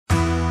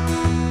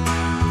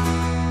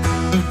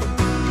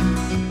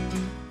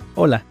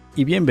Hola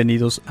y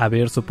bienvenidos a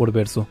Verso por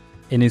Verso.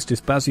 En este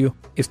espacio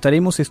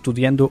estaremos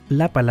estudiando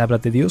la palabra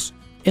de Dios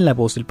en la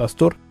voz del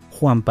pastor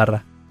Juan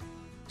Parra.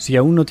 Si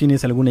aún no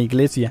tienes alguna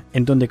iglesia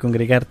en donde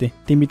congregarte,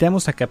 te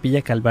invitamos a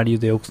Capilla Calvario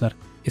de Oxnard.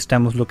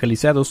 Estamos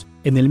localizados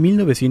en el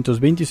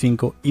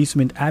 1925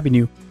 Eastman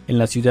Avenue, en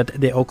la ciudad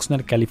de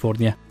Oxnard,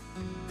 California.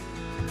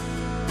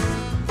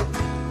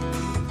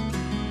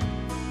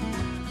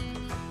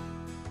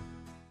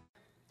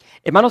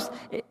 Hermanos,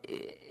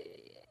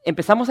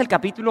 empezamos el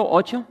capítulo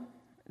 8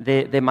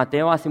 de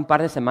Mateo hace un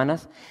par de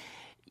semanas.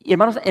 Y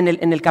hermanos, en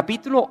el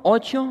capítulo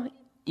 8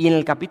 y en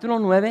el capítulo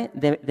 9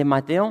 de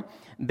Mateo,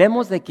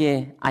 vemos de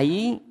que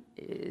ahí,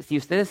 si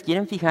ustedes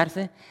quieren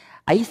fijarse,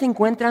 ahí se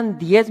encuentran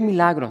 10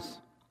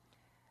 milagros.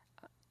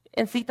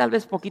 En sí, tal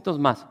vez poquitos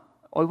más.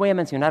 Hoy voy a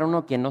mencionar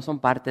uno que no son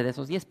parte de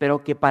esos 10,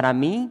 pero que para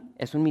mí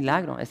es un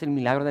milagro, es el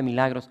milagro de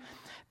milagros.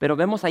 Pero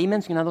vemos ahí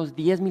mencionados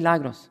 10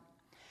 milagros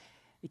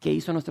que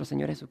hizo nuestro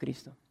Señor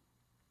Jesucristo.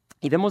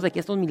 Y vemos de que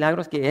estos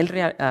milagros que Él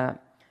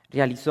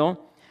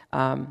realizó,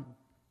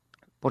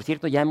 por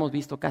cierto, ya hemos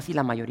visto casi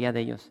la mayoría de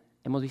ellos.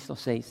 Hemos visto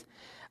 6.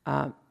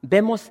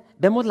 Vemos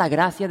la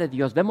gracia de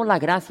Dios, vemos la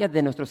gracia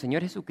de nuestro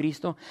Señor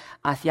Jesucristo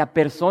hacia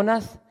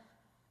personas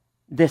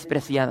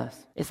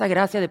despreciadas. Esa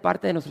gracia de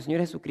parte de nuestro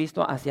Señor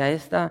Jesucristo hacia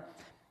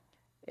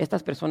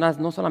estas personas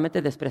no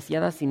solamente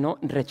despreciadas, sino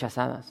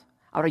rechazadas.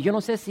 Ahora, yo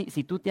no sé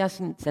si tú te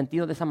has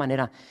sentido de esa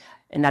manera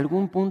en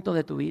algún punto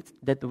de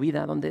tu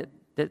vida donde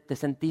te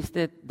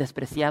sentiste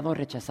despreciado,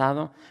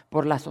 rechazado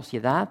por la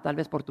sociedad, tal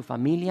vez por tu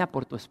familia,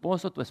 por tu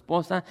esposo, tu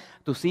esposa,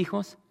 tus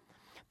hijos.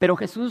 Pero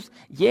Jesús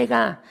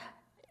llega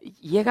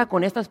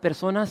con estas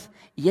personas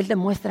y Él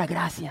demuestra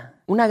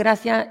gracia, una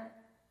gracia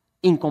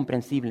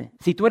incomprensible.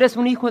 Si tú eres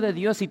un hijo de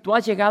Dios, si tú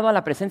has llegado a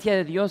la presencia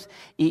de Dios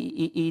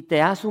y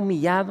te has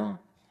humillado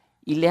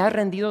y le has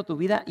rendido tu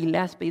vida y le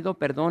has pedido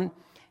perdón,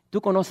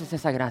 tú conoces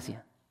esa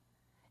gracia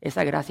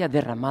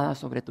derramada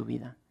sobre tu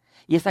vida.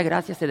 Y esa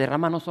gracia se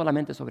derrama no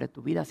solamente sobre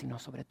tu vida, sino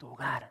sobre tu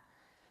hogar,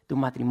 tu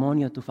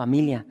matrimonio, tu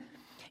familia.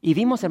 Y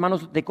vimos,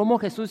 hermanos, de cómo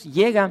Jesús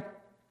llega.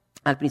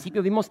 Al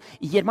principio vimos,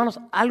 y hermanos,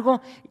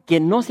 algo que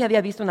no se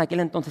había visto en aquel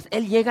entonces.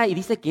 Él llega y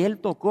dice que Él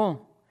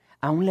tocó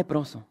a un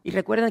leproso. Y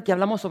recuerden que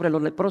hablamos sobre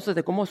los leprosos,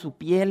 de cómo su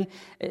piel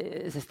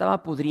se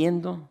estaba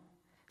pudriendo,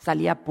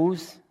 salía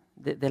pus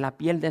de la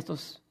piel de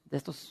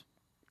estos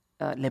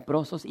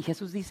leprosos. Y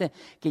Jesús dice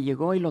que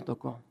llegó y lo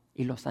tocó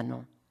y lo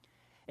sanó.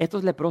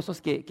 Estos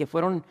leprosos que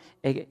fueron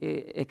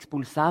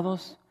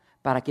expulsados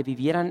para que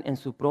vivieran en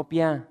su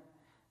propia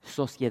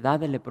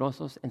sociedad de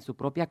leprosos, en su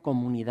propia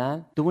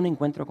comunidad, tuvo un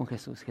encuentro con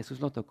Jesús. Jesús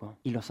lo tocó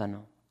y lo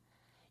sanó.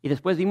 Y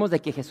después vimos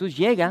de que Jesús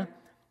llega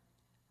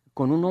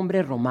con un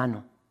hombre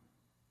romano.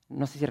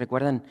 No sé si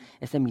recuerdan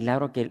ese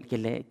milagro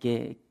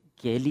que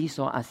Él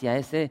hizo hacia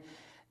ese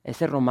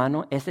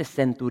romano, ese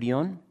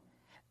centurión.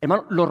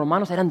 Hermano, los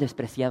romanos eran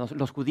despreciados,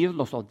 los judíos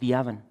los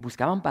odiaban,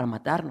 buscaban para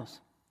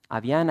matarnos.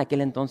 Había en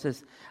aquel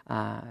entonces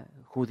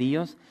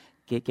judíos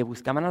que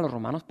buscaban a los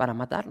romanos para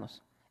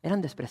matarnos.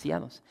 Eran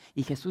despreciados.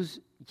 Y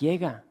Jesús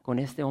llega con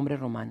este hombre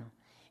romano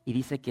y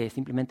dice que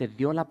simplemente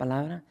dio la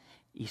palabra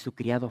y su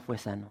criado fue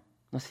sano.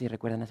 No sé si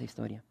recuerdan esa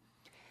historia.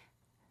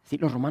 Sí,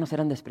 los romanos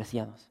eran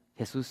despreciados.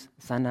 Jesús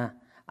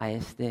sana a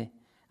este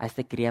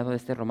criado de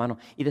este romano.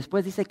 Y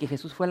después dice que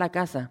Jesús fue a la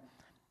casa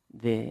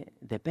de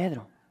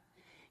Pedro.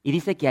 Y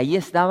dice que ahí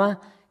estaba,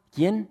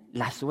 ¿quién?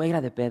 La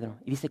suegra de Pedro.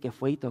 Y dice que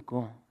fue y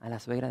tocó a la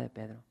suegra de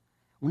Pedro.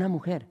 Una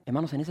mujer.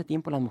 Hermanos, en ese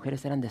tiempo las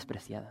mujeres eran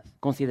despreciadas,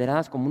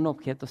 consideradas como un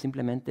objeto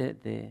simplemente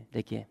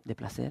 ¿de qué? De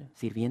placer,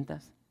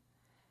 sirvientas.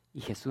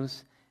 Y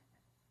Jesús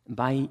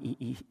va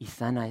y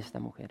sana a esta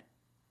mujer.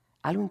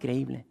 Algo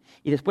increíble.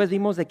 Y después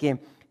vimos de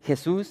que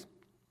Jesús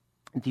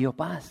dio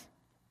paz.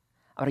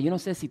 Ahora, yo no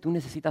sé si tú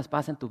necesitas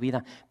paz en tu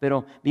vida,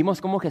 pero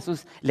vimos cómo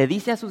Jesús le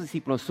dice a sus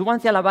discípulos,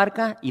 súbanse a la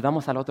barca y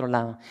vamos al otro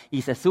lado.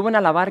 Y se suben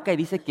a la barca y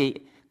dice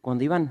que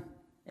cuando iban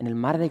en el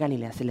mar de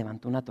Galilea se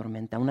levantó una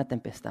tormenta, una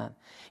tempestad.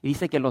 Y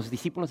dice que los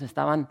discípulos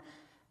estaban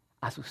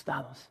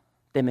asustados,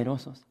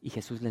 temerosos. Y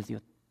Jesús les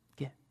dio,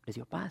 ¿qué? Les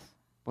dio paz.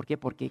 ¿Por qué?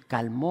 Porque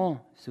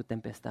calmó su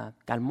tempestad,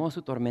 calmó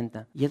su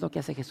tormenta. Y es lo que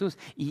hace Jesús.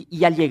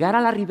 Y al llegar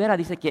a la ribera,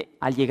 dice que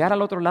al llegar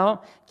al otro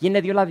lado, ¿quién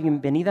le dio la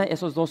bienvenida?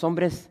 Esos dos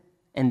hombres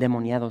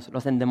endemoniados,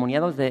 los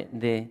endemoniados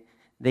de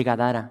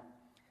Gadara.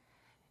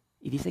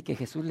 Y dice que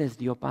Jesús les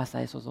dio paz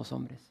a esos dos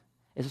hombres.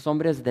 Esos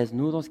hombres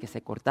desnudos que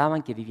se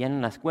cortaban, que vivían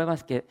en las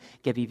cuevas, que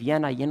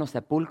vivían ahí en los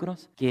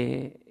sepulcros,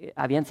 que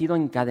habían sido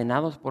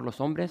encadenados por los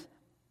hombres.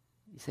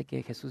 Dice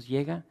que Jesús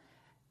llega,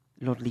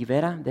 los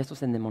libera de estos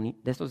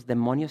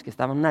demonios que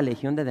estaban, una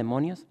legión de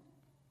demonios,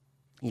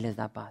 y les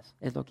da paz.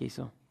 Es lo que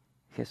hizo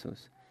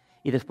Jesús.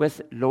 Y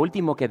después, lo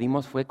último que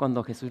vimos fue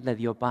cuando Jesús le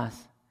dio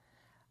paz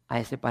a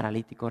ese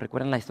paralítico.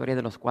 ¿Recuerdan la historia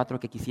de los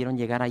 4 que quisieron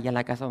llegar ahí a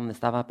la casa donde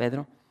estaba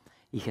Pedro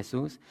y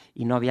Jesús?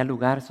 Y no había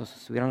lugar,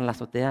 subieron a la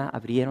azotea,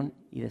 abrieron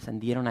y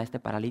descendieron a este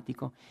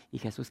paralítico. ¿Y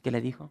Jesús qué le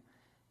dijo?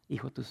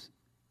 Hijo, tus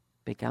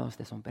pecados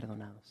te son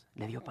perdonados.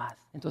 Le dio paz.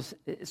 Entonces,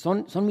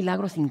 son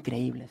milagros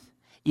increíbles.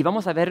 Y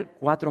vamos a ver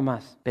 4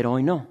 más, pero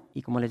hoy no.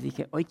 Y como les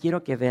dije, hoy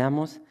quiero que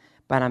veamos,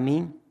 para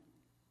mí,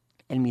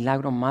 el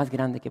milagro más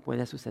grande que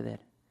puede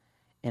suceder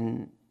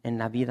en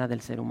la vida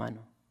del ser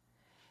humano.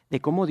 De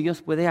cómo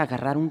Dios puede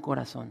agarrar un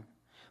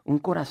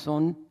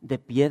corazón de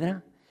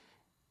piedra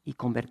y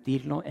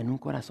convertirlo en un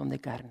corazón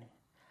de carne.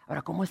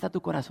 Ahora, ¿cómo está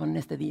tu corazón en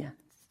este día?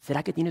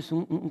 ¿Será que tienes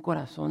un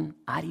corazón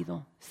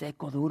árido,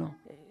 seco, duro?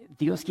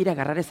 Dios quiere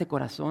agarrar ese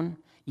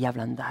corazón y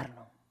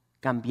ablandarlo,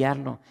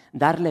 cambiarlo,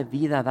 darle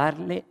vida,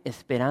 darle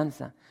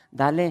esperanza,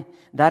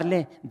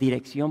 darle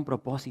dirección,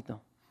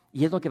 propósito.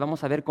 Y es lo que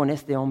vamos a ver con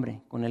este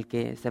hombre con el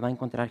que se va a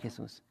encontrar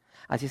Jesús.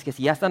 Así es que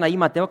si ya están ahí,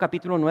 Mateo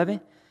capítulo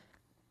 9,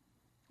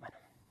 bueno,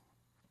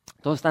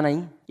 todos están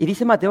ahí. Y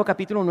dice Mateo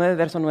capítulo 9,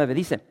 verso 9,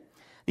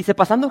 dice,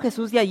 pasando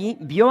Jesús de allí,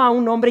 vio a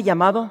un hombre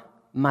llamado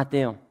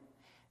Mateo.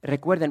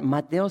 Recuerden,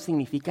 Mateo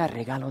significa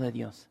regalo de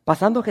Dios.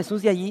 Pasando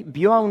Jesús de allí,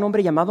 vio a un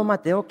hombre llamado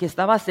Mateo que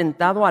estaba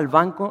sentado al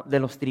banco de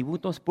los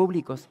tributos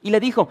públicos y le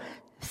dijo,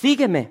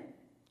 sígueme.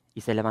 Y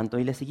se levantó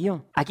y le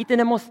siguió. Aquí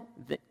tenemos,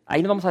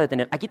 ahí nos vamos a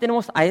detener, aquí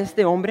tenemos a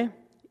este hombre,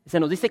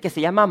 se nos dice que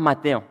se llama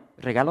Mateo,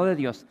 regalo de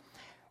Dios,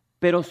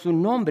 pero su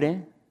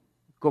nombre,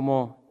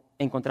 como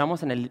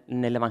encontramos en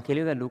el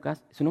Evangelio de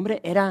Lucas, su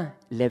nombre era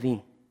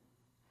Leví.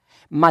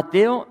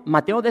 Mateo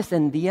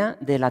descendía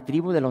de la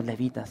tribu de los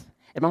levitas.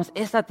 Hermanos,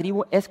 esa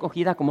tribu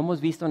escogida, como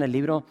hemos visto en el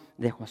libro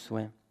de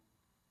Josué,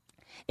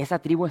 esa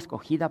tribu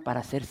escogida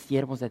para ser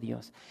siervos de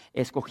Dios,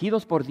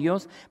 escogidos por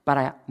Dios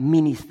para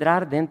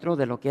ministrar dentro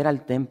de lo que era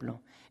el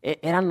templo.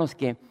 Eran los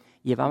que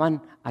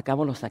llevaban a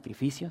cabo los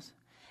sacrificios,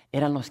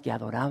 eran los que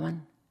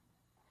adoraban.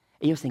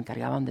 Ellos se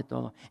encargaban de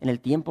todo. En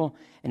el tiempo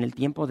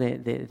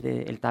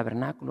del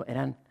tabernáculo,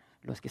 eran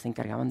los que se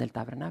encargaban del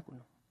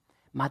tabernáculo.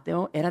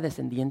 Mateo era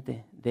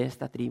descendiente de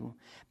esta tribu,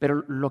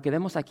 pero lo que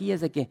vemos aquí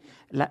es de que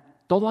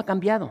todo ha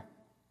cambiado.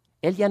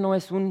 Él ya no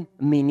es un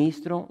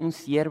ministro, un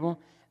siervo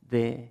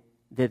de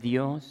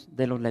Dios,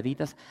 de los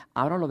levitas.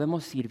 Ahora lo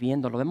vemos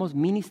sirviendo, lo vemos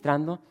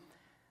ministrando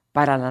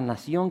para la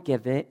nación que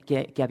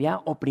había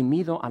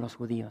oprimido a los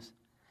judíos.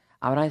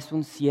 Ahora es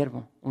un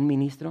siervo, un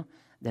ministro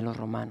de los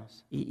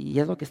romanos. Y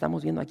es lo que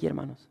estamos viendo aquí,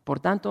 hermanos.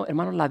 Por tanto,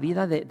 hermanos, la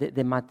vida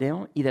de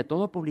Mateo y de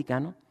todo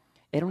publicano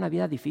era una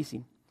vida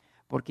difícil,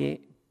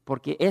 porque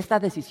esta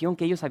decisión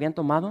que ellos habían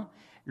tomado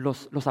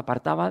los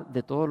apartaba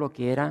de todo lo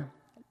que era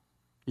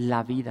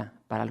la vida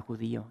para el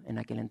judío en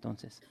aquel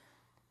entonces.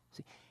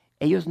 ¿Sí?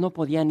 Ellos no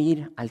podían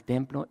ir al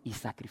templo y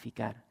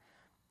sacrificar.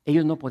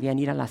 Ellos no podían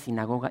ir a la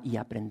sinagoga y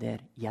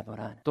aprender y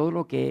adorar. Todo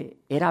lo que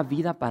era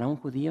vida para un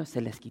judío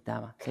se les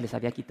quitaba, se les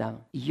había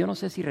quitado. Y yo no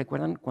sé si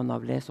recuerdan cuando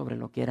hablé sobre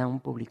lo que era un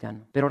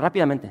publicano. Pero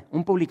rápidamente,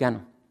 un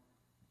publicano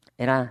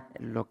era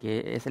lo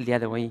que es el día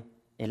de hoy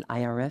el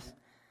IRS,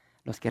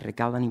 los que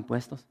recaudan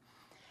impuestos.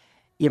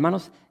 Y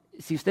hermanos,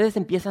 si ustedes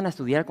empiezan a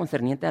estudiar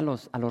concerniente a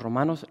los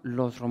romanos,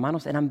 los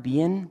romanos eran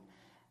bien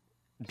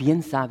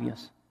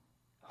sabios.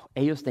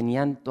 Ellos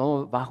tenían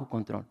todo bajo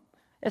control.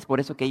 Es por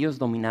eso que ellos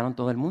dominaron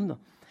todo el mundo.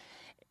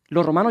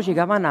 Los romanos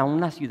llegaban a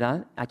una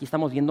ciudad, aquí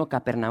estamos viendo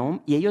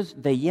Capernaum, y ellos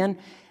veían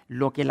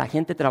lo que la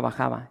gente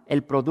trabajaba,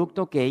 el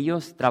producto que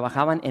ellos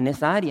trabajaban en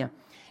esa área.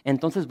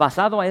 Entonces,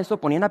 basado a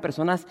eso, ponían a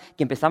personas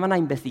que empezaban a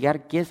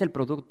investigar qué es el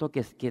producto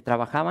que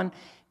trabajaban,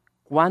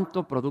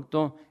 cuánto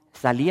producto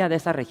salía de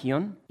esa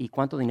región y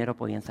cuánto dinero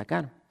podían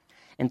sacar.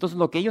 Entonces,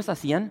 lo que ellos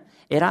hacían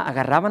era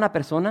agarraban a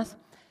personas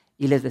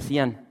y les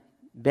decían,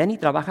 ven y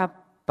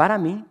trabaja para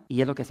mí,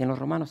 y es lo que hacían los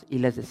romanos, y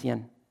les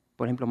decían,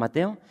 por ejemplo,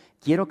 Mateo,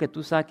 quiero que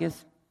tú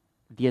saques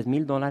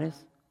 $10,000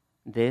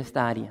 de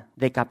esta área,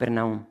 de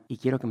Capernaum, y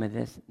quiero que me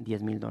des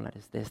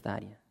 $10,000 de esta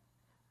área,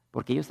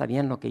 porque ellos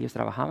sabían lo que ellos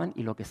trabajaban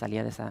y lo que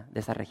salía de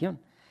esa región.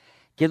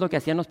 ¿Qué es lo que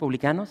hacían los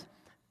publicanos?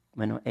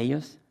 Bueno,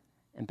 ellos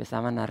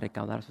empezaban a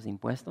recaudar sus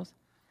impuestos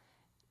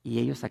y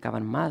ellos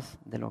sacaban más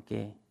de lo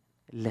que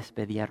les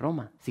pedía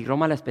Roma. Si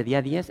Roma les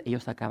pedía 10,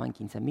 ellos sacaban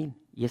 15,000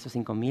 y esos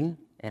 5,000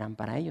 eran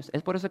para ellos.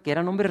 Es por eso que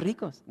eran hombres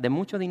ricos, de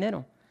mucho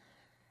dinero.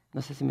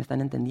 No sé si me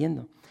están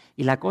entendiendo.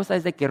 Y la cosa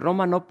es de que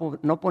Roma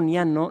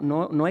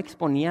no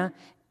exponía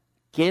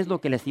qué es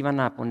lo que les iban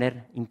a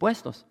poner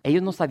impuestos.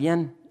 Ellos no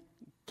sabían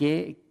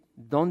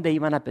dónde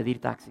iban a pedir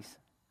taxis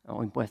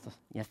o impuestos.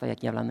 Ya estoy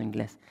aquí hablando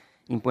inglés.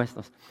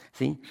 Impuestos,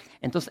 ¿sí?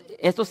 Entonces,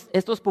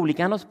 estos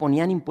publicanos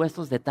ponían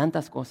impuestos de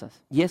tantas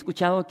cosas. Y he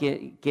escuchado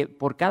que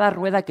por cada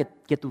rueda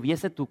que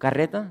tuviese tu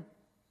carreta,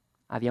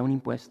 había un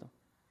impuesto.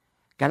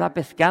 Cada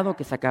pescado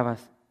que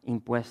sacabas,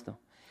 impuesto.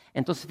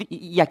 Entonces,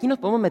 y aquí nos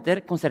podemos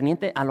meter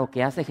concerniente a lo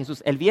que hace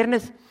Jesús. El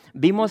viernes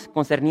vimos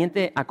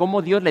concerniente a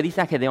cómo Dios le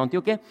dice a Gedeón,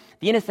 tío, ¿qué?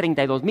 Tienes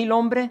 32,000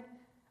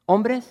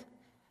 hombres,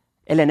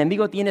 el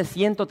enemigo tiene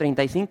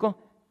 135,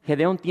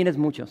 Gedeón tienes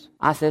muchos,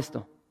 haz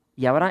esto.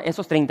 Y ahora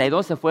esos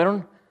 32 se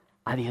fueron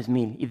a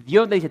 10,000. Y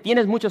Dios le dice,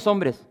 tienes muchos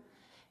hombres.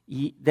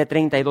 Y de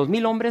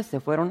 32,000 hombres se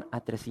fueron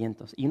a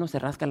 300. Y uno se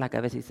rasca la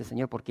cabeza y dice,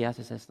 Señor, ¿por qué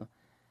haces esto?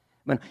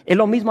 Bueno, es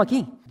lo mismo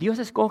aquí. Dios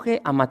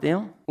escoge a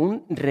Mateo,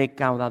 un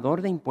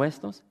recaudador de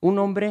impuestos, un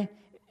hombre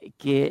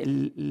que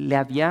le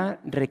había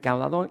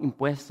recaudado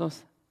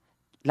impuestos.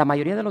 La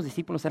mayoría de los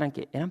discípulos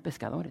eran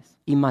pescadores.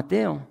 Y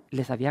Mateo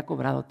les había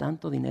cobrado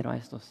tanto dinero a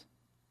estos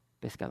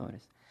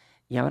pescadores.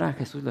 Y ahora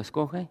Jesús lo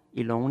escoge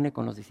y lo une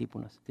con los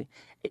discípulos. ¿Sí?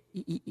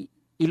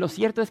 Y Y lo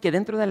cierto es que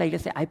dentro de la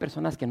iglesia hay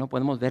personas que no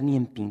podemos ver ni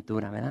en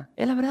pintura, ¿verdad?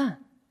 Es la verdad.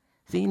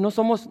 Sí, no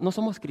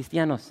somos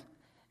cristianos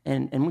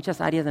en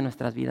muchas áreas de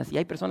nuestras vidas. Y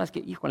hay personas que,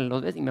 híjole,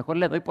 los ves y mejor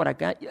le doy por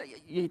acá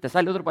y te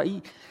sale otro por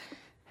ahí.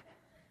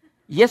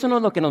 Y eso no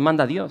es lo que nos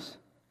manda Dios.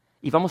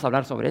 Y vamos a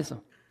hablar sobre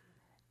eso.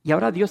 Y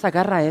ahora Dios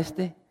agarra a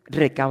este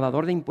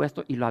recaudador de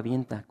impuestos y lo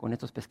avienta con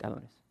estos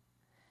pescadores.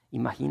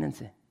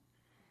 Imagínense.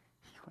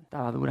 Híjole,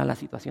 estaba dura la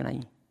situación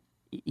ahí.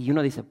 Y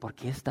uno dice, ¿por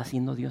qué está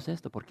haciendo Dios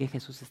esto? ¿Por qué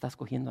Jesús está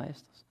escogiendo a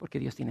estos? Porque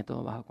Dios tiene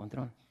todo bajo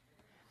control.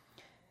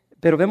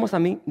 Pero vemos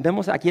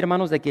aquí,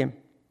 hermanos, de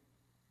que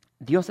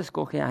Dios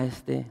escoge a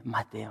este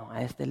Mateo,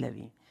 a este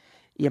Leví.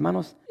 Y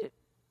hermanos,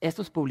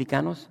 estos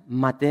publicanos,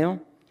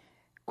 Mateo,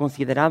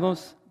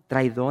 considerados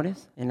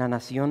traidores en la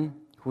nación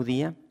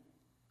judía.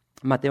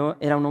 Mateo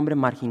era un hombre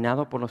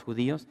marginado por los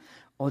judíos,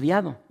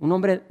 odiado, un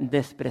hombre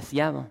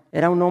despreciado.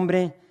 Era un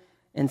hombre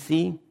en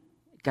sí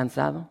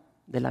cansado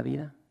de la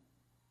vida.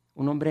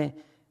 Un hombre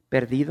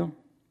perdido,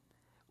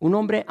 un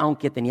hombre,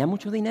 aunque tenía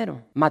mucho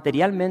dinero,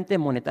 materialmente,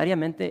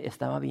 monetariamente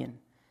estaba bien,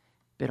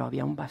 pero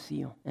había un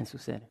vacío en su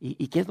ser.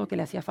 ¿Y qué es lo que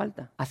le hacía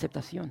falta?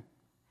 Aceptación.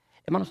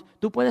 Hermanos,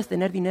 tú puedes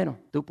tener dinero,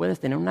 tú puedes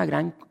tener una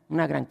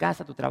gran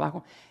casa, tu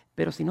trabajo,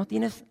 pero si no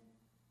tienes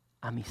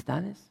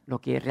amistades, lo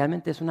que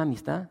realmente es una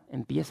amistad,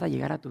 empieza a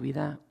llegar a tu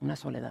vida una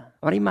soledad.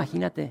 Ahora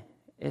imagínate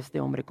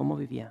este hombre cómo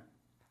vivía,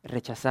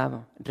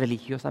 rechazado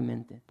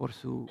religiosamente por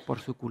su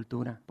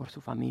cultura, por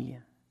su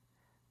familia,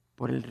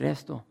 por el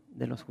resto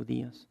de los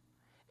judíos.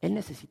 Él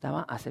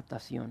necesitaba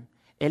aceptación,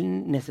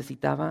 él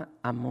necesitaba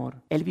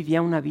amor, él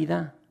vivía una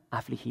vida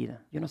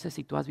afligida. Yo no sé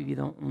si tú has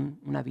vivido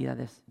una vida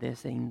de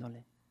ese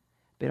índole,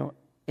 pero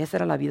esa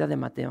era la vida de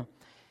Mateo,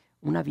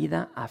 una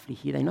vida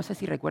afligida. Y no sé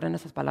si recuerdan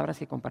esas palabras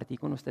que compartí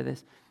con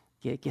ustedes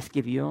que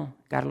escribió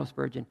Carlos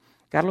Spurgeon.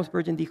 Carlos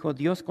Spurgeon dijo,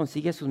 Dios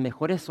consigue sus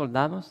mejores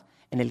soldados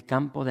en el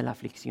campo de la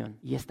aflicción.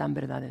 Y es tan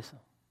verdad eso.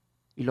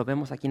 Y lo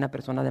vemos aquí en la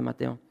persona de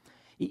Mateo.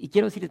 Y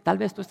quiero decirte, tal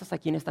vez tú estás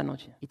aquí en esta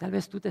noche y tal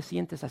vez tú te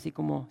sientes así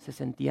como se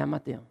sentía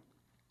Mateo.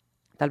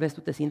 Tal vez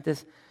tú te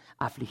sientes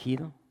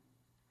afligido.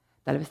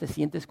 Tal vez te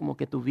sientes como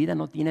que tu vida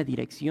no tiene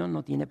dirección,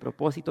 no tiene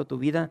propósito. Tu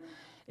vida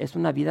es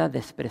una vida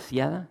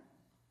despreciada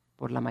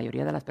por la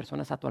mayoría de las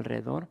personas a tu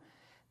alrededor.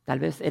 Tal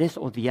vez eres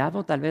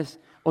odiado, tal vez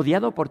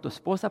odiado por tu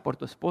esposa, por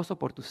tu esposo,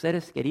 por tus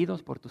seres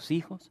queridos, por tus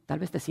hijos. Tal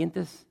vez te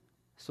sientes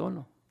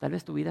solo. Tal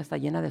vez tu vida está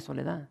llena de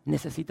soledad.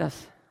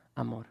 Necesitas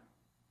amor.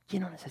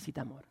 ¿Quién no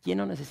necesita amor? ¿Quién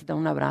no necesita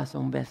un abrazo,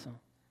 un beso,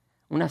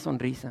 una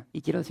sonrisa? Y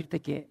quiero decirte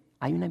que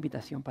hay una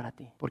invitación para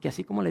ti. Porque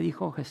así como le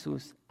dijo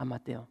Jesús a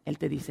Mateo, Él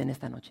te dice en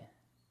esta noche,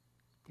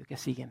 digo que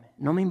sígueme.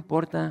 No me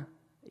importa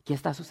qué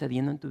está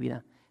sucediendo en tu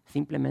vida,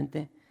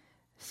 simplemente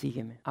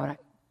sígueme. Ahora,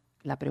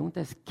 la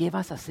pregunta es, ¿qué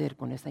vas a hacer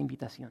con esta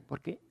invitación?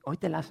 Porque hoy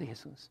te la hace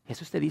Jesús.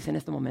 Jesús te dice en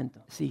este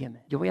momento,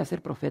 sígueme. Yo voy a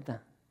ser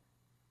profeta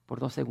por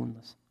 2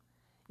 segundos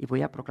y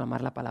voy a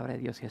proclamar la palabra de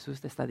Dios.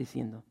 Jesús te está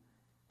diciendo,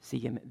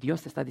 sígueme.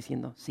 Dios te está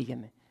diciendo,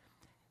 sígueme.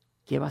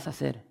 ¿Qué vas a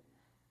hacer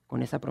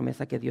con esa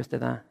promesa que Dios te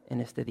da en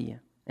este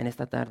día, en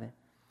esta tarde?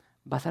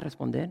 ¿Vas a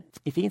responder?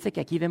 Y fíjense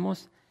que aquí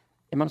vemos,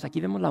 hermanos,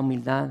 aquí vemos la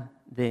humildad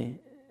de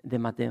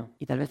Mateo.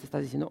 Y tal vez te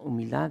estás diciendo,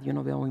 humildad, yo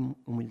no veo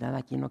humildad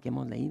aquí en lo que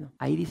hemos leído.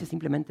 Ahí dice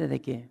simplemente de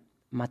que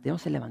Mateo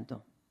se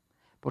levantó.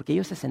 Porque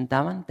ellos se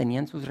sentaban,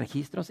 tenían sus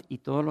registros y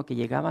todo lo que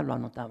llegaba lo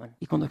anotaban.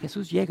 Y cuando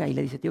Jesús llega y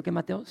le dice, tío, que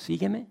Mateo,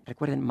 sígueme.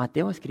 Recuerden,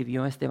 Mateo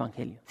escribió este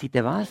evangelio. Si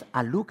te vas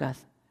a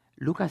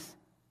Lucas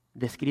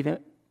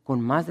describe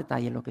con más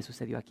detalle lo que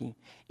sucedió aquí.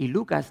 Y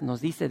Lucas nos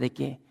dice de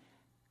que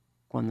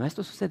cuando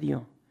esto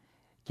sucedió,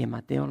 que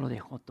Mateo lo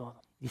dejó todo.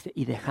 Dice,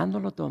 y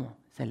dejándolo todo,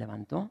 se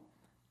levantó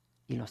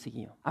y lo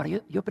siguió. Ahora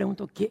yo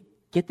pregunto,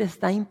 ¿qué te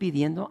está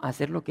impidiendo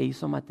hacer lo que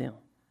hizo Mateo?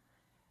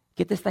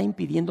 ¿Qué te está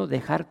impidiendo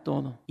dejar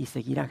todo y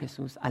seguir a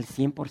Jesús al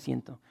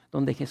 100%?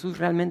 Donde Jesús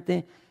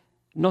realmente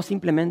no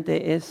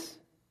simplemente es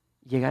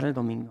llegar el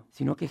domingo,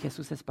 sino que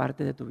Jesús es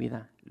parte de tu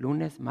vida.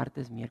 Lunes,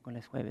 martes,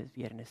 miércoles, jueves,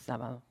 viernes,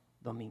 sábado,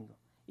 domingo.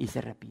 Y se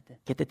repite.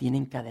 ¿Qué te tiene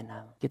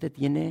encadenado? ¿Qué te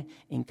tiene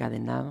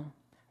encadenado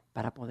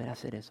para poder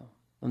hacer eso?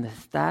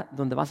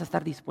 Donde vas a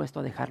estar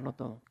dispuesto a dejarlo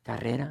todo.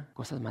 Carrera,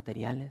 cosas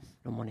materiales,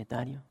 lo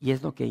monetario. Y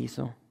es lo que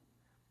hizo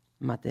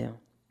Mateo.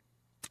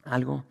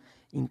 Algo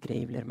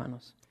increíble,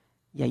 hermanos.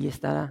 Y ahí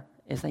está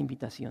esa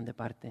invitación de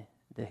parte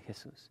de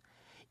Jesús.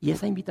 Y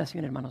esa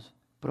invitación, hermanos,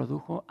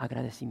 produjo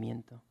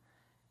agradecimiento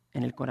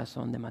en el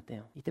corazón de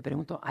Mateo. Y te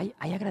pregunto, ¿hay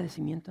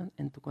agradecimiento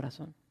en tu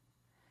corazón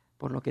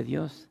por lo que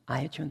Dios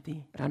ha hecho en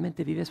ti?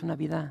 ¿Realmente vives una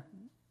vida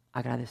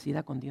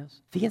agradecida con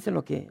Dios? Fíjense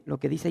lo que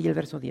dice ahí el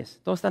verso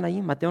 10. Todos están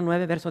ahí, Mateo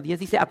 9, verso 10.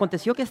 Dice,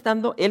 aconteció que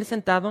estando él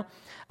sentado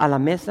a la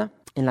mesa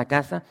en la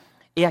casa,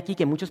 he aquí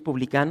que muchos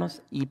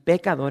publicanos y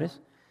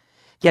pecadores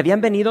que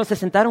habían venido se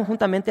sentaron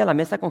juntamente a la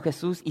mesa con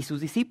Jesús y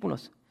sus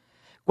discípulos.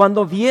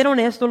 Cuando vieron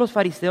esto, los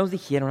fariseos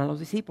dijeron a los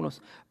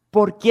discípulos,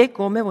 ¿por qué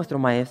come vuestro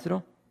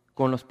maestro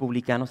con los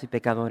publicanos y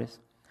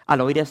pecadores? Al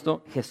oír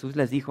esto, Jesús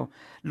les dijo,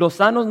 los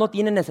sanos no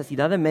tienen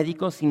necesidad de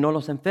médicos, sino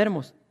los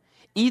enfermos.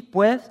 Id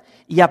pues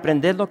y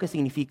aprended lo que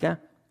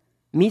significa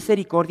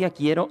misericordia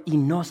quiero y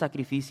no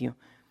sacrificio,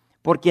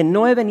 porque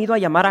no he venido a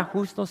llamar a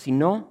justos,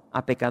 sino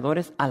a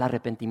pecadores al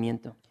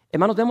arrepentimiento.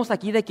 Hermanos, vemos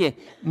aquí de que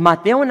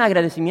Mateo en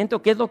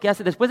agradecimiento, ¿qué es lo que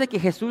hace? Después de que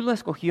Jesús lo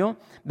escogió,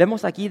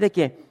 vemos aquí de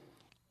que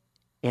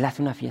él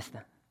hace una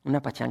fiesta,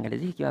 una pachanga. Les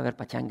dije que iba a haber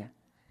pachanga,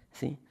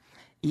 ¿sí?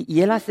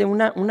 Y él hace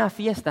una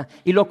fiesta.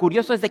 Y lo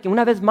curioso es de que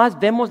una vez más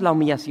vemos la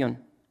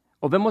humillación,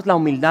 o vemos la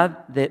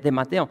humildad de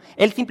Mateo.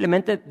 Él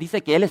simplemente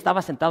dice que él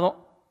estaba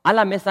sentado a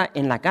la mesa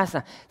en la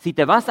casa. Si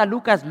te vas a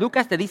Lucas,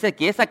 Lucas te dice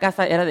que esa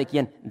casa era ¿de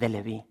quién? De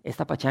Leví.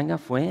 Esta pachanga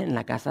fue en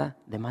la casa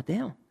de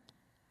Mateo.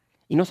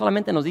 Y no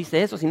solamente nos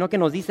dice eso, sino que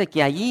nos dice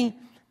que allí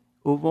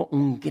hubo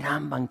un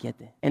gran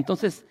banquete.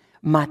 Entonces,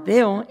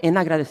 Mateo, en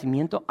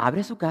agradecimiento,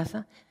 abre su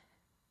casa,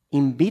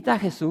 invita a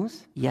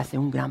Jesús y hace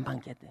un gran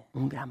banquete,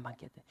 un gran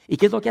banquete. ¿Y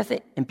qué es lo que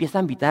hace? Empieza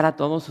a invitar a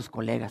todos sus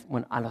colegas,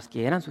 bueno, a los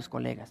que eran sus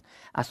colegas,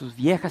 a sus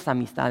viejas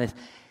amistades,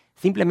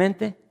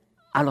 simplemente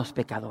a los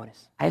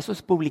pecadores, a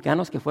esos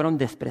publicanos que fueron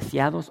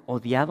despreciados,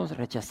 odiados,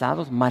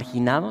 rechazados,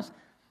 marginados,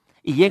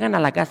 y llegan a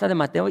la casa de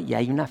Mateo y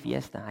hay una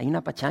fiesta, hay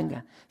una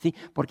pachanga. ¿Sí?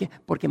 ¿Por qué?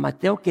 Porque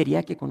Mateo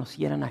quería que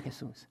conocieran a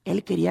Jesús.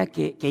 Él quería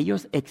que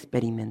ellos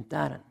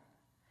experimentaran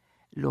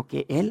lo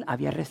que él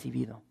había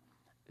recibido: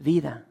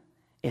 vida,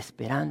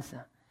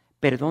 esperanza,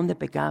 perdón de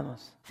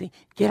pecados. ¿Sí?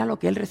 ¿Qué era lo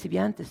que él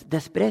recibía antes?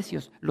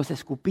 Desprecios, los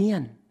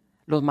escupían,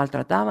 los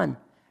maltrataban,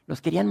 los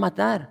querían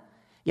matar.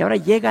 Y ahora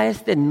llega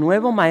este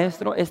nuevo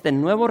maestro, este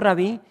nuevo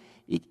rabí,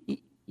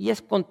 y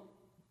es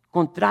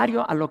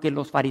contrario a lo que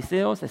los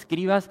fariseos,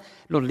 escribas,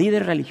 los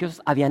líderes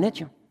religiosos habían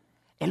hecho.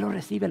 Él lo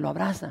recibe, lo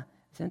abraza.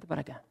 Siente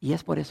para acá. Y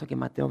es por eso que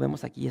Mateo,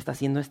 vemos aquí, está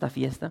haciendo esta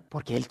fiesta,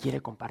 porque él quiere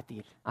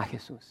compartir a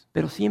Jesús.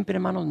 Pero siempre,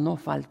 hermanos, no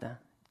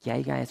falta que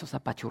haya esos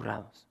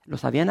apachurrados.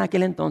 Los había en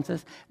aquel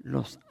entonces,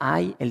 los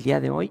hay el día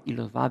de hoy y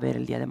los va a haber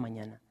el día de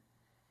mañana.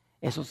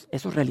 Esos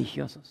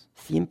religiosos.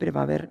 Siempre va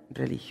a haber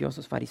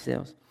religiosos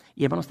fariseos.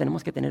 Y hermanos,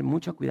 tenemos que tener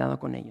mucho cuidado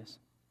con ellos.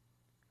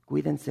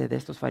 Cuídense de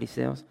estos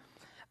fariseos.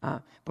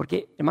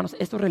 Porque, hermanos,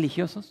 estos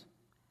religiosos,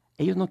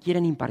 ellos no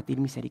quieren impartir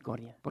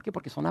misericordia. ¿Por qué?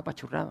 Porque son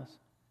apachurrados.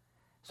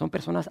 Son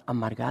personas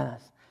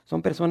amargadas.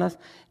 Son personas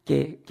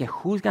que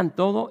juzgan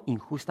todo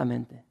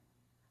injustamente.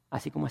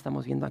 Así como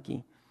estamos viendo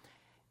aquí.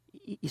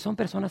 Y son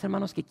personas,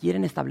 hermanos, que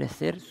quieren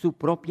establecer su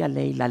propia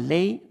ley, la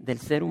ley del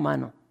ser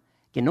humano.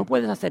 Que no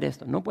puedes hacer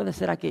esto, no puedes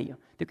hacer aquello.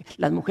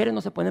 Las mujeres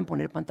no se pueden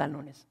poner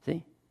pantalones,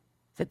 ¿sí?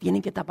 Se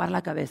tienen que tapar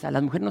la cabeza.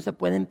 Las mujeres no se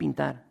pueden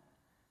pintar,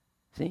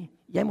 ¿sí?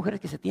 Y hay mujeres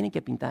que se tienen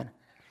que pintar,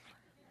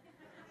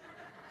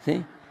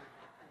 ¿sí?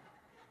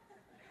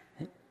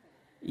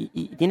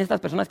 Y tiene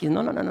estas personas que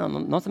dicen,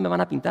 no se me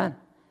van a pintar,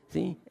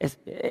 ¿sí?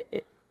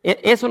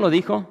 Eso lo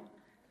dijo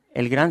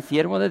el gran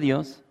siervo de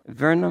Dios,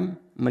 Vernon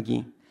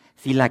McGee.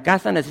 Si la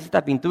casa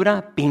necesita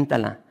pintura,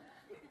 píntala.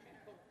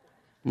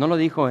 No lo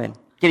dijo él.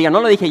 Que diga,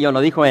 no lo dije yo, lo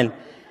dijo él.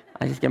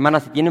 Así es que,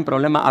 hermanas, si tienen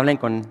problema, hablen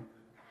con...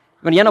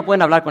 Bueno, ya no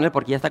pueden hablar con él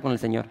porque ya está con el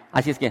Señor.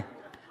 Así es que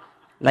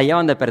la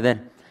llevan de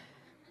perder.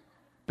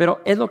 Pero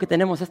es lo que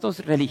tenemos,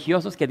 estos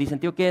religiosos que dicen,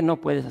 tío, que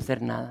no puedes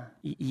hacer nada.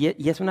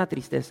 Y es una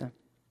tristeza.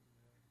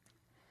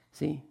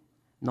 Sí,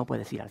 no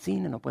puedes ir al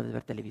cine, no puedes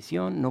ver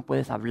televisión, no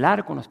puedes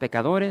hablar con los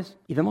pecadores.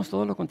 Y vemos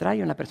todo lo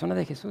contrario en la persona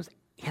de Jesús.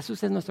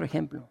 Jesús es nuestro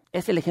ejemplo.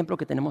 Es el ejemplo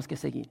que tenemos que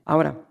seguir.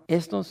 Ahora,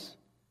 estos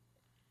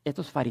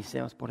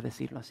fariseos, por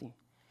decirlo así,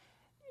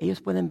 ellos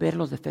pueden ver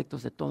los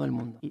defectos de todo el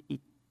mundo y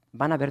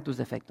van a ver tus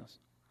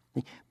defectos.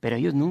 ¿Sí? Pero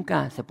ellos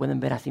nunca se pueden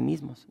ver a sí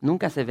mismos.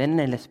 Nunca se ven en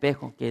el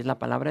espejo, que es la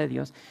palabra de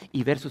Dios,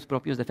 y ver sus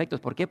propios defectos.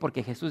 ¿Por qué?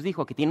 Porque Jesús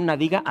dijo que tiene una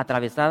viga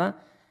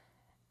atravesada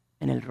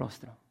en el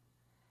rostro.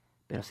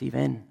 Pero sí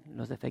ven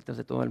los defectos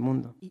de todo el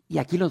mundo. Y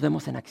aquí los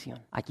vemos en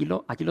acción. Aquí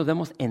los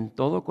vemos en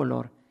todo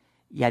color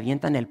y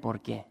avientan el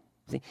por qué.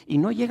 ¿Sí? Y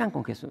no llegan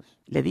con Jesús.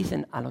 Le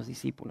dicen a los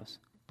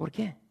discípulos, ¿por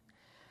qué?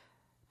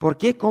 ¿Por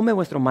qué come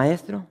vuestro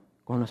maestro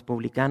con los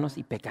publicanos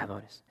y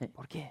pecadores?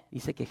 ¿Por qué?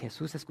 Dice que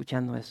Jesús,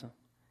 escuchando eso,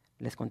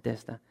 les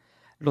contesta,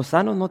 los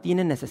sanos no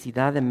tienen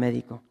necesidad de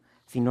médico,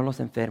 sino los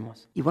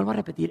enfermos. Y vuelvo a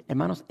repetir,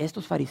 hermanos,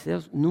 estos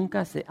fariseos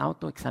nunca se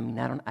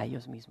autoexaminaron a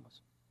ellos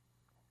mismos.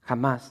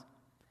 Jamás.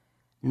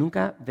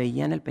 Nunca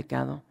veían el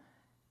pecado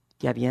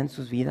que había en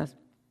sus vidas.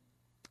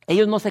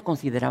 Ellos no se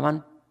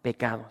consideraban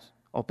pecados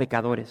o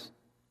pecadores.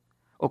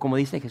 O como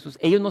dice Jesús,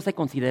 ellos no se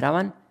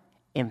consideraban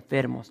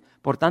enfermos.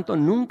 Por tanto,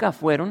 nunca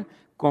fueron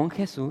con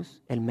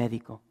Jesús, el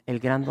médico, el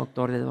gran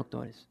doctor de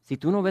doctores. Si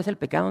tú no ves el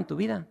pecado en tu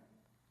vida,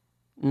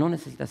 no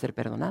necesitas ser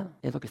perdonado.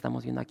 Es lo que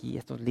estamos viendo aquí,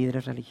 estos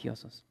líderes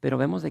religiosos. Pero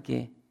vemos de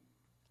que,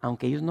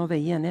 aunque ellos no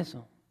veían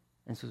eso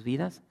en sus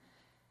vidas,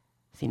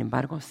 sin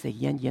embargo,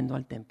 seguían yendo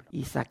al templo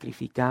y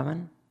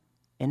sacrificaban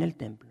en el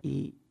templo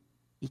y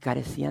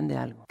carecían de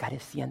algo,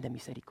 carecían de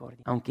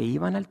misericordia. Aunque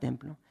iban al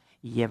templo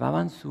y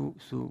llevaban su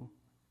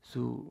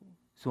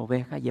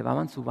oveja,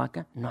 llevaban su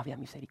vaca, no había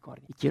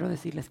misericordia. Y quiero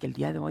decirles que el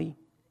día de hoy,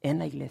 en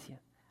la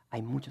iglesia,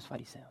 hay muchos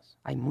fariseos.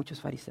 Hay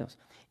muchos fariseos.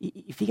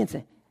 Y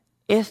fíjense,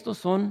 estos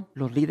son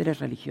los líderes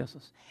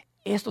religiosos.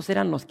 Estos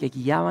eran los que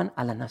guiaban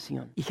a la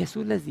nación. Y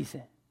Jesús les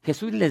dice,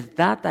 Jesús les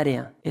da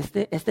tarea.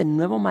 Este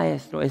nuevo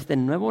maestro, este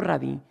nuevo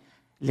rabí,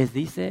 les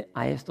dice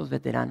a estos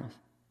veteranos,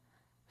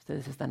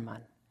 ustedes están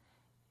mal,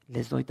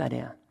 les doy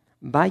tarea.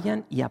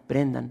 vayan y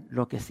aprendan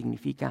lo que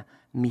significa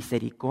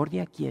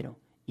misericordia quiero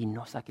y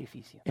no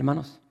sacrificio.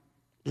 Hermanos,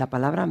 la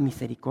palabra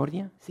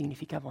misericordia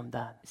significa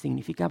bondad,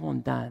 significa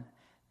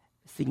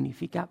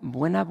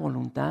buena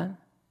voluntad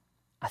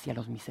hacia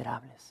los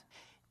miserables.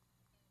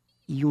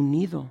 Y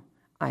unido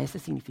a ese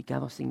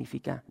significado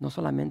significa no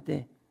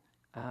solamente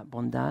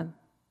bondad,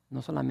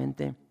 no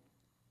solamente,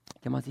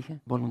 ¿qué más dije?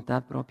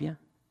 Voluntad propia,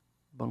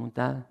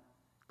 voluntad,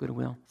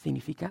 goodwill,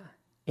 significa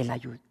el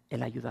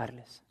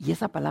ayudarles. Y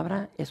esa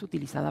palabra es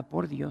utilizada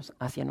por Dios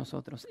hacia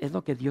nosotros. Es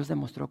lo que Dios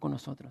demostró con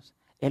nosotros.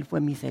 Él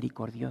fue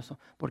misericordioso.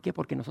 ¿Por qué?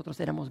 Porque nosotros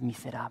éramos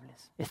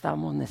miserables.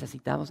 Estábamos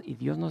necesitados y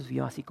Dios nos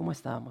vio así como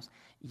estábamos.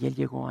 Y Él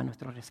llegó a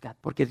nuestro rescate.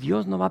 Porque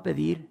Dios no va a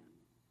pedir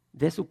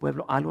de su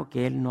pueblo algo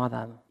que Él no ha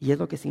dado. Y es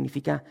lo que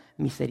significa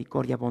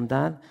misericordia,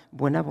 bondad,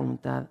 buena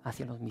voluntad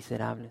hacia los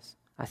miserables,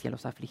 hacia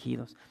los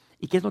afligidos.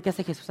 ¿Y qué es lo que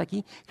hace Jesús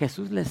aquí?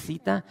 Jesús les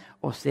cita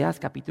Oseas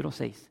capítulo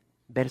 6,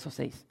 verso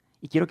 6.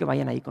 Y quiero que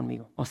vayan ahí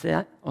conmigo.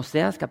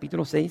 Oseas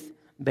capítulo 6,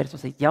 verso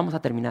 6. Ya vamos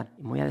a terminar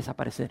y voy a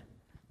desaparecer.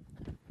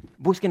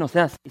 Busquen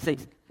Oseas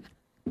 6.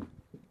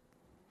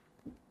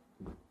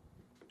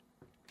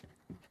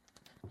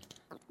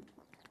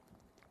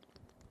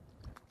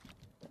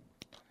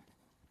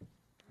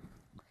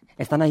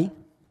 ¿Están ahí?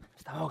 Me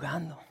estaba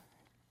ahogando.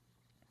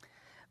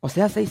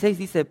 Oseas 6:6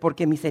 dice,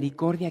 porque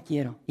misericordia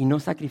quiero y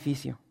no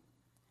sacrificio,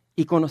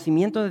 y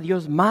conocimiento de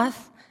Dios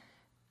más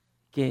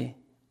que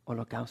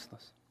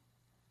holocaustos.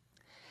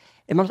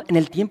 Hermanos, en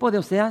el tiempo de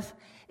Oseas,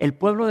 el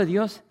pueblo de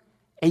Dios,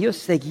 ellos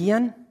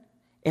seguían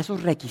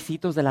esos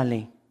requisitos de la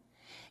ley.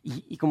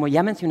 Y como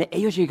ya mencioné,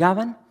 ellos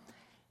llegaban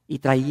y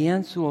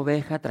traían su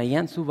oveja,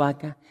 traían su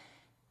vaca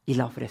y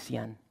la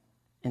ofrecían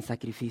en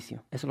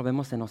sacrificio. Eso lo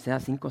vemos en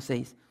Oseas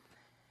 5:6.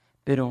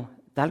 Pero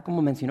tal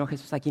como mencionó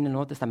Jesús aquí en el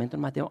Nuevo Testamento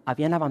en Mateo,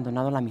 habían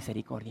abandonado la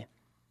misericordia.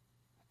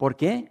 ¿Por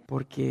qué?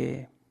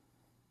 Porque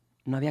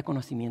no había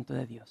conocimiento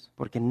de Dios,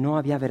 porque no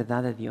había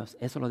verdad de Dios.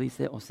 Eso lo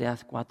dice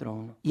Oseas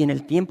 4:1. Y en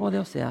el tiempo de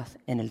Oseas,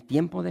 en el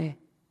tiempo de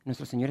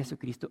nuestro Señor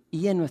Jesucristo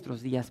y en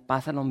nuestros días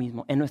pasa lo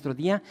mismo. En nuestro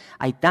día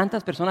hay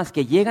tantas personas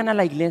que llegan a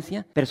la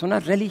iglesia,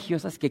 personas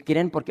religiosas que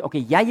creen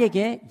porque, ya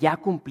llegué, ya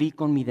cumplí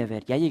con mi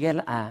deber, ya llegué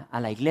a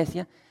la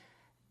iglesia,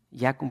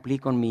 ya cumplí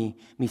con mi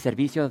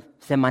servicio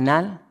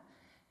semanal,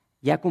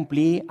 ya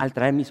cumplí al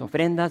traer mis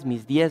ofrendas,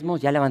 mis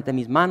diezmos, ya levanté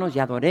mis manos,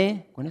 ya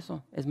adoré. Con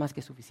eso es más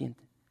que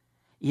suficiente.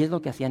 Y es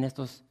lo que hacían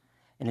estos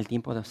en el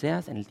tiempo de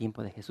Oseas, en el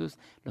tiempo de Jesús,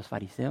 los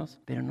fariseos.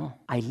 Pero no,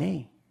 hay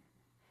ley.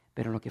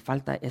 Pero lo que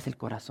falta es el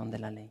corazón de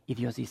la ley. Y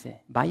Dios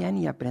dice, vayan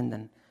y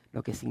aprendan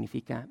lo que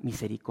significa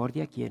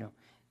misericordia quiero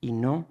y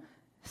no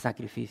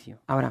sacrificio.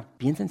 Ahora,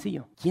 bien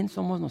sencillo, ¿quién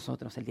somos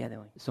nosotros el día de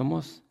hoy?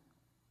 ¿Somos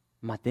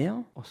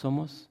Mateo o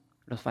somos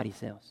los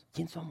fariseos?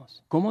 ¿Quién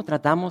somos? ¿Cómo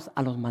tratamos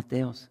a los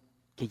Mateos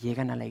que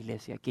llegan a la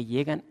iglesia, que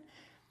llegan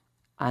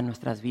a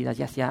nuestras vidas,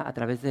 ya sea a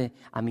través de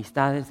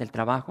amistades, del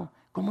trabajo?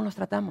 ¿Cómo los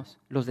tratamos?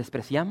 ¿Los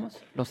despreciamos?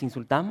 ¿Los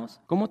insultamos?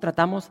 ¿Cómo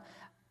tratamos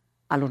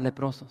a los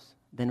leprosos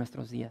de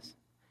nuestros días?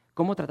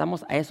 ¿Cómo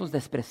tratamos a esos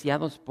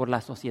despreciados por la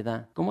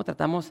sociedad? ¿Cómo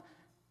tratamos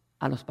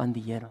a los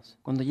pandilleros?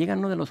 Cuando llega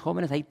uno de los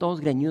jóvenes ahí todos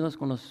greñudos,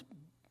 con los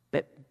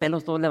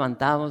pelos todos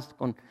levantados,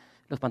 con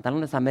los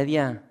pantalones a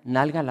media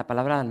nalga, la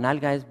palabra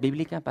nalga es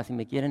bíblica, para si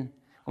me quieren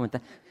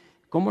comentar.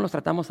 ¿Cómo los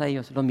tratamos a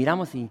ellos? Los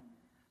miramos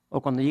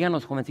o cuando llegan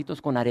los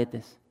jovencitos con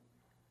aretes.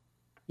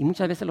 Y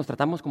muchas veces los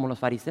tratamos como los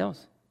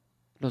fariseos.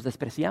 Los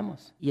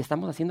despreciamos y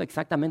estamos haciendo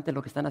exactamente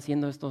lo que están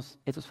haciendo estos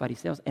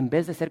fariseos, en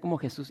vez de ser como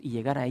Jesús y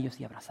llegar a ellos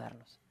y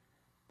abrazarlos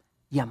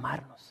y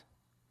amarlos.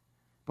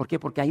 ¿Por qué?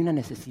 Porque hay una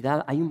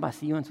necesidad, hay un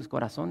vacío en sus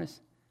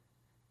corazones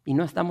y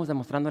no estamos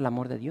demostrando el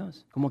amor de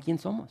Dios. ¿Cómo quién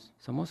somos?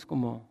 ¿Somos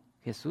como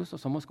Jesús o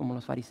somos como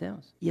los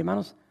fariseos? Y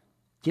hermanos,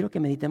 quiero que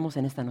meditemos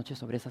en esta noche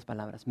sobre esas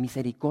palabras.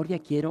 Misericordia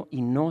quiero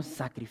y no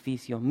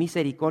sacrificio.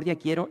 Misericordia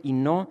quiero y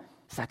no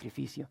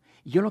sacrificio.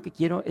 Y yo lo que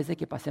quiero es de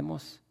que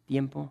pasemos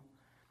tiempo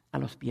a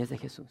los pies de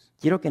Jesús.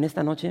 Quiero que en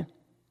esta noche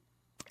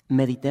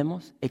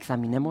meditemos,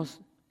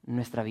 examinemos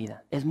nuestra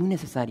vida. Es muy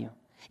necesario.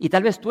 Y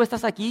tal vez tú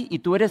estás aquí y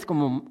tú eres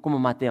como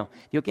Mateo.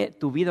 Digo que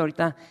tu vida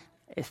ahorita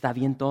está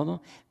bien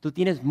todo. Tú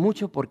tienes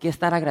mucho por qué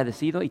estar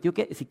agradecido. Y digo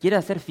que si quieres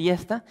hacer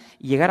fiesta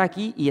y llegar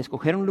aquí y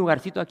escoger un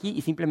lugarcito aquí y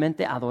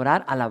simplemente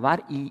adorar,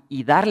 alabar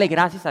y darle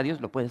gracias a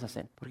Dios, lo puedes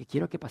hacer. Porque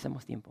quiero que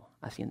pasemos tiempo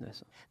haciendo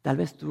eso. Tal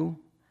vez tú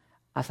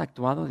has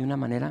actuado de una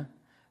manera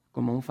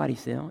como un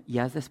fariseo y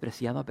has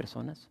despreciado a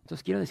personas.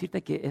 Entonces quiero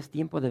decirte que es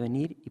tiempo de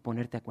venir y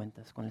ponerte a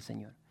cuentas con el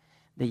Señor.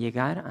 De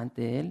llegar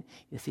ante Él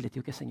y decirle,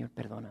 tío, que Señor,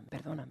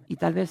 perdóname. Y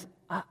tal vez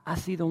has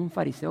sido un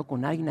fariseo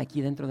con alguien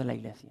aquí dentro de la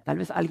iglesia. Tal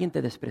vez alguien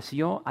te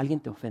despreció, alguien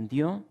te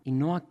ofendió y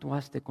no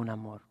actuaste con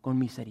amor, con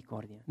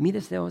misericordia. Mi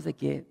deseo es de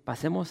que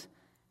pasemos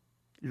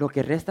lo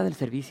que resta del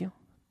servicio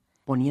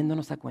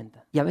poniéndonos a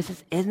cuenta. Y a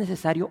veces es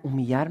necesario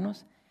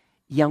humillarnos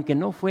y aunque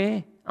no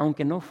fue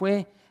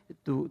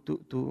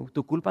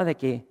tu culpa de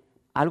que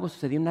algo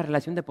sucedió en una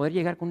relación, de poder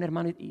llegar con un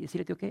hermano y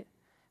decirle, tío, que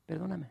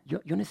perdóname.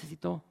 Yo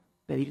necesito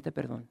pedirte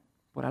perdón.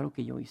 por algo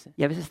que yo hice.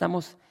 Y a veces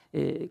estamos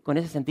con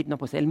ese sentir, no,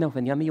 pues él me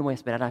ofendió a mí, yo voy a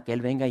esperar a que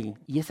él venga. Y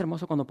es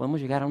hermoso cuando podemos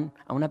llegar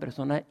a una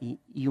persona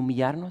y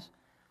humillarnos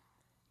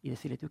y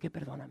decirle, Dios, que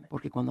perdóname.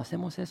 Porque cuando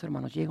hacemos eso,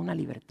 hermanos, llega una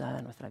libertad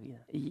a nuestra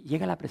vida. Y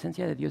llega la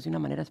presencia de Dios de una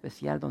manera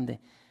especial donde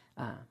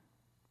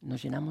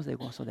nos llenamos de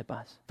gozo, de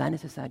paz. Tan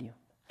necesario.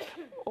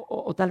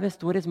 O tal vez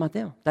tú eres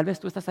Mateo. Tal vez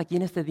tú estás aquí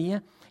en este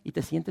día y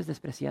te sientes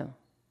despreciado.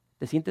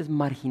 Te sientes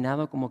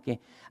marginado, como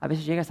que a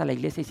veces llegas a la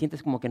iglesia y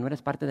sientes como que no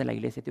eres parte de la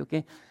iglesia. Tío,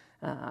 que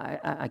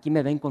aquí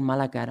me ven con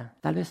mala cara.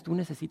 Tal vez tú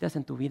necesitas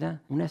en tu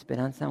vida una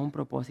esperanza, un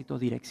propósito,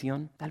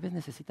 dirección. Tal vez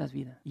necesitas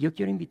vida. Y yo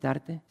quiero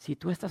invitarte, si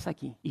tú estás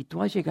aquí y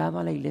tú has llegado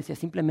a la iglesia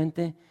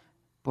simplemente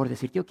por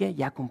decir, tío, que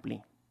ya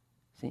cumplí.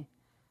 ¿Sí?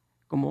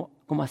 Como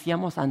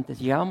hacíamos antes,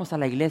 llegábamos a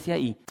la iglesia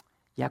y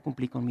ya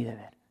cumplí con mi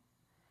deber.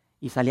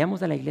 Y salíamos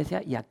de la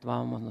iglesia y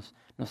actuábamos,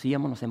 nos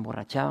íbamos, nos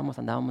emborrachábamos,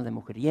 andábamos de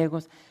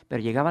mujeriegos,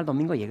 pero llegaba el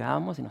domingo,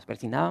 llegábamos y nos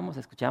persignábamos,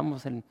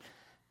 escuchábamos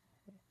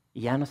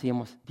y ya nos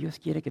íbamos. Dios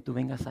quiere que tú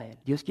vengas a Él.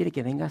 Dios quiere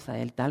que vengas a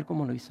Él tal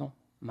como lo hizo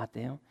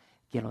Mateo,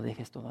 que lo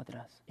dejes todo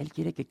atrás. Él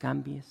quiere que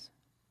cambies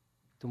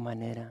tu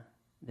manera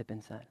de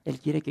pensar. Él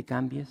quiere que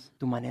cambies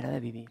tu manera de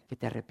vivir, que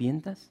te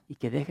arrepientas y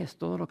que dejes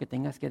todo lo que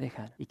tengas que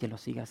dejar y que lo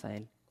sigas a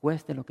Él,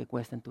 cueste lo que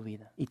cueste en tu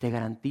vida. Y te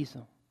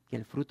garantizo que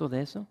el fruto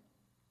de eso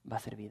va a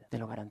ser vida, te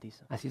lo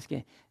garantizo. Así es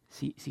que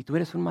si tú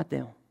eres un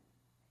Mateo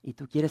y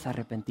tú quieres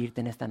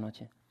arrepentirte en esta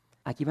noche,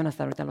 aquí van a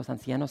estar ahorita los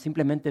ancianos,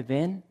 simplemente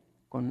ven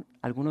con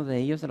alguno de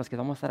ellos, de los que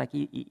vamos a estar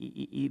aquí,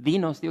 y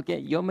dinos, digo,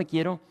 que yo me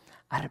quiero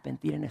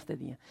arrepentir en este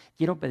día.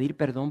 Quiero pedir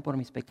perdón por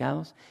mis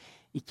pecados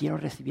y quiero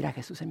recibir a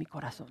Jesús en mi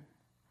corazón.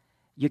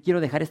 Yo quiero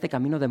dejar este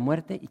camino de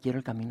muerte y quiero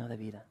el camino de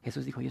vida.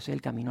 Jesús dijo, yo soy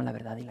el camino, la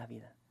verdad y la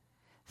vida.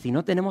 Si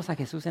no tenemos a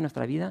Jesús en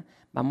nuestra vida,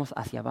 vamos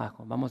hacia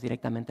abajo, vamos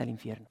directamente al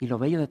infierno. Y lo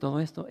bello de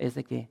todo esto es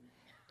de que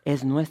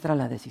es nuestra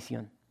la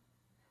decisión.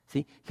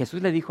 ¿Sí?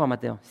 Jesús le dijo a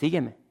Mateo,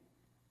 sígueme.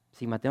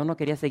 Si Mateo no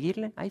quería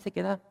seguirle, ahí se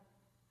queda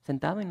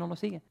sentado y no lo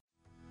sigue.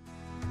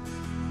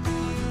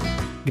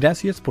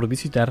 Gracias por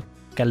visitar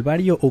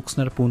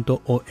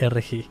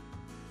calvariooxnard.org.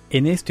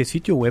 En este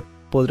sitio web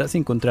podrás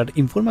encontrar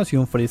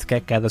información fresca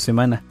cada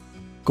semana,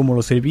 como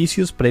los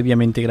servicios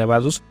previamente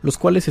grabados, los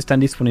cuales están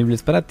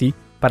disponibles para ti,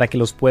 para que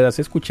los puedas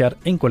escuchar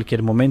en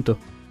cualquier momento.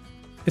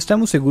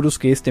 Estamos seguros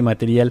que este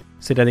material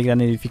será de gran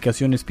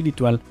edificación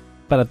espiritual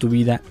para tu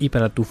vida y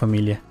para tu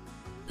familia.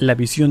 La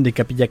visión de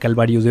Capilla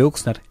Calvario de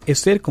Oxnard es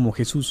ser como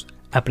Jesús,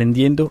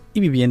 aprendiendo y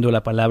viviendo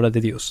la palabra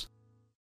de Dios.